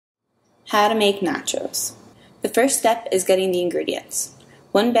How to make nachos. The first step is getting the ingredients.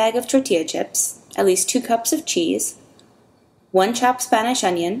 1 bag of tortilla chips, at least 2 cups of cheese, 1 chopped Spanish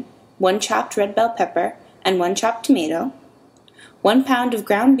onion, 1 chopped red bell pepper, and 1 chopped tomato, 1 pound of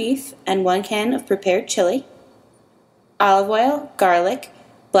ground beef and 1 can of prepared chili, olive oil, garlic,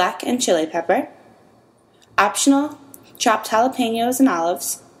 black and chili pepper, optional, chopped jalapenos and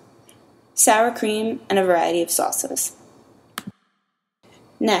olives, sour cream, and a variety of salsas.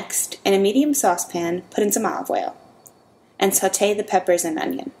 Next, in a medium saucepan, put in some olive oil and sauté the peppers and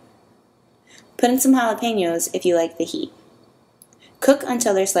onion. Put in some jalapenos if you like the heat. Cook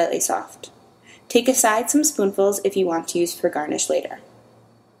until they're slightly soft. Take aside some spoonfuls if you want to use for garnish later.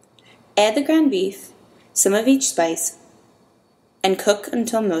 Add the ground beef, some of each spice, and cook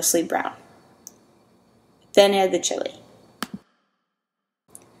until mostly brown. Then add the chili.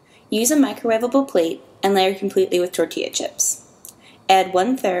 Use a microwavable plate and layer completely with tortilla chips. Add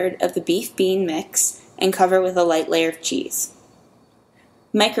 1/3 of the beef bean mix and cover with a light layer of cheese.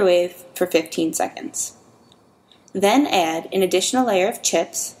 Microwave for 15 seconds. Then add an additional layer of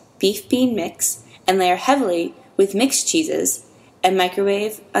chips, beef bean mix, and layer heavily with mixed cheeses and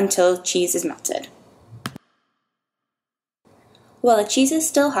microwave until cheese is melted. While the cheese is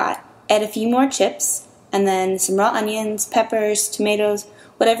still hot, add a few more chips and then some raw onions, peppers, tomatoes,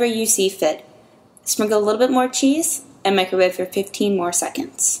 whatever you see fit. Sprinkle a little bit more cheese and microwave for 15 more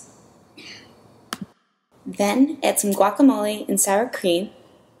seconds. Then add some guacamole and sour cream,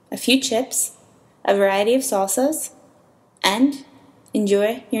 a few chips, a variety of salsas, and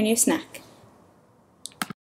enjoy your new snack.